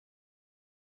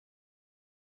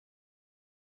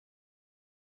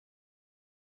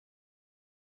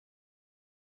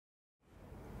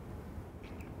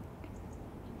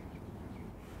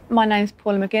My name's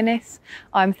Paula McGuinness.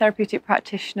 I'm a therapeutic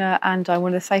practitioner and I'm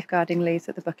one of the safeguarding leads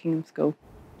at the Buckingham School.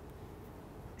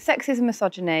 Sexism and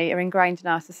misogyny are ingrained in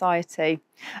our society.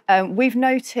 We've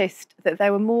noticed that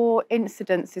there were more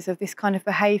incidences of this kind of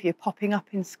behaviour popping up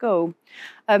in school.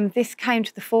 This came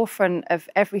to the forefront of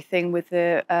everything with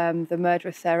the murder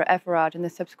of Sarah Everard and the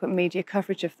subsequent media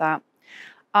coverage of that.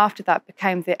 After that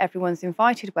became the Everyone's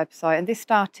Invited website, and this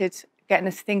started getting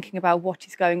us thinking about what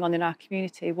is going on in our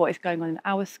community, what is going on in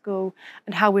our school,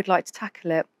 and how we'd like to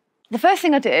tackle it. The first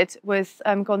thing I did was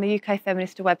go on the UK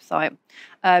Feminista website.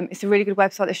 It's a really good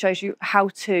website that shows you how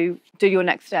to do your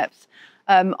next steps.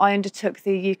 I undertook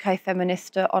the UK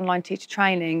Feminista online teacher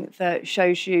training that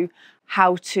shows you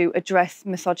how to address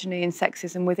misogyny and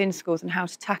sexism within schools and how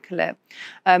to tackle it.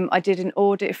 I did an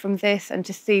audit from this and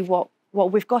to see what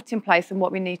we've got in place and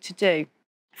what we need to do.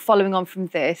 Following on from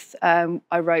this,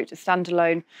 I wrote a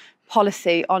standalone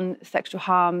policy on sexual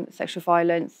harm, sexual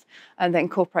violence, and that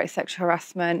incorporates sexual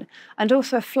harassment, and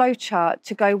also a flowchart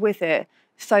to go with it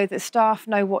so that staff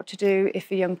know what to do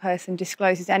if a young person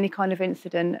discloses any kind of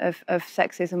incident of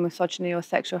sexism, misogyny or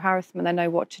sexual harassment. They know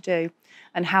what to do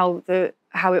and how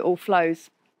it all flows.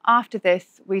 After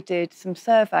this, we did some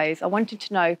surveys. I wanted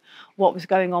to know what was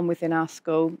going on within our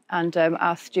school and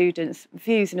our students'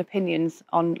 views and opinions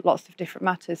on lots of different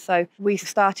matters. So we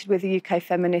started with the UK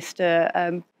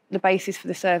Feminista. The basis for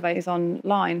the survey is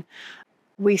online.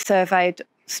 We surveyed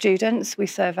students, we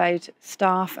surveyed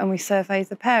staff, and we surveyed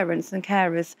the parents and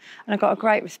carers. And I got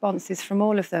great responses from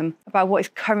all of them about what is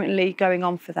currently going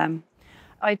on for them.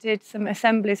 I did some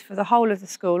assemblies for the whole of the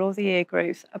school, all the year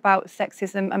groups, about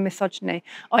sexism and misogyny.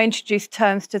 I introduced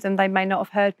terms to them they may not have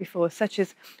heard before, such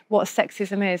as what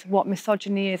sexism is, what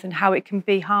misogyny is, and how it can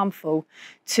be harmful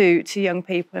to young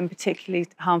people, and particularly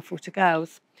harmful to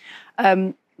girls.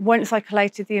 Once I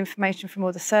collated the information from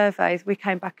all the surveys, we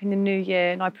came back in the new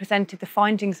year and I presented the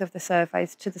findings of the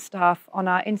surveys to the staff on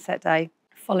our inset day.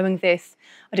 Following this,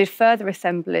 I did further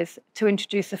assemblies to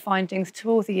introduce the findings to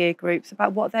all the year groups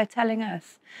about what they're telling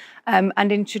us,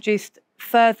 and introduced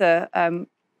further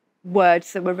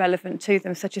words that were relevant to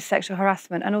them, such as sexual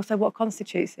harassment, and also what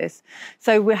constitutes this.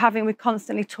 So we're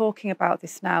constantly talking about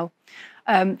this now.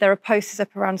 There are posters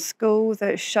up around school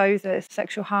that show that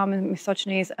sexual harm and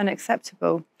misogyny is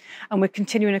unacceptable, and we're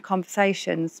continuing the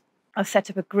conversations. I've set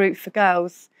up a group for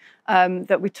girls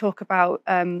that we talk about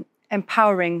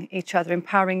empowering each other,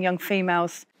 empowering young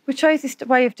females. We chose this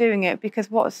way of doing it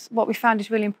because what we found is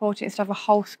really important is to have a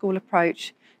whole school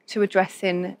approach to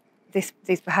addressing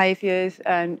these behaviours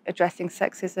and addressing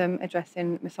sexism,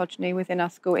 addressing misogyny within our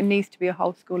school. It needs to be a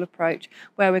whole school approach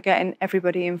where we're getting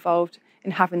everybody involved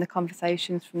in having the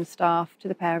conversations, from the staff to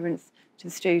the parents to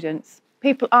the students.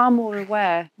 People are more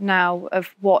aware now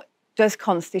of what does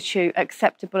constitute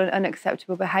acceptable and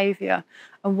unacceptable behaviour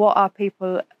and what are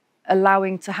people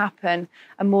allowing to happen,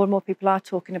 and more people are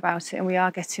talking about it, and we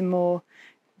are getting more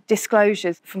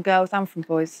disclosures from girls and from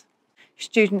boys.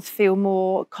 Students feel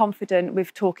more confident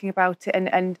with talking about it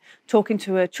and talking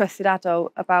to a trusted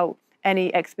adult about any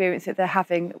experience that they're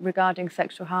having regarding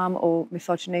sexual harm or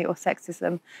misogyny or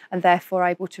sexism, and therefore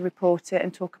able to report it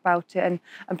and talk about it,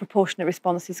 and proportionate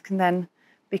responses can then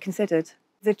be considered.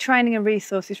 The training and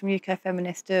resources from UK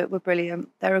Feminista were brilliant.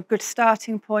 They're a good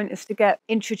starting point as to get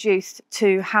introduced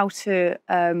to how to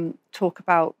talk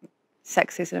about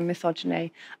sexism and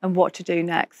misogyny and what to do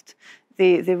next.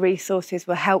 The resources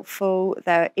were helpful,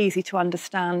 they're easy to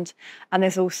understand, and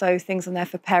there's also things on there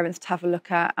for parents to have a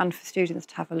look at and for students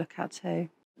to have a look at too.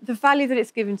 The value that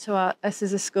it's given to us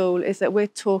as a school is that we're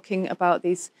talking about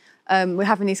these, we're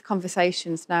having these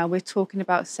conversations now, we're talking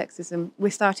about sexism, we're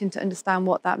starting to understand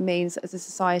what that means as a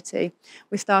society,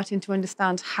 we're starting to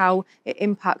understand how it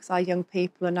impacts our young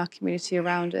people and our community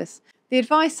around us. The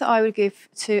advice that I would give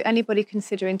to anybody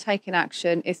considering taking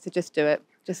action is to just do it.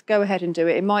 Just go ahead and do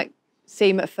it. It might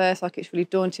seem at first like it's a really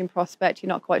daunting prospect, you're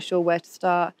not quite sure where to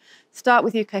start. Start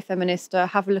with UK Feminista,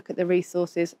 have a look at the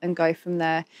resources and go from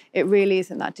there. It really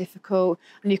isn't that difficult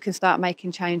and you can start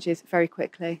making changes very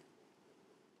quickly.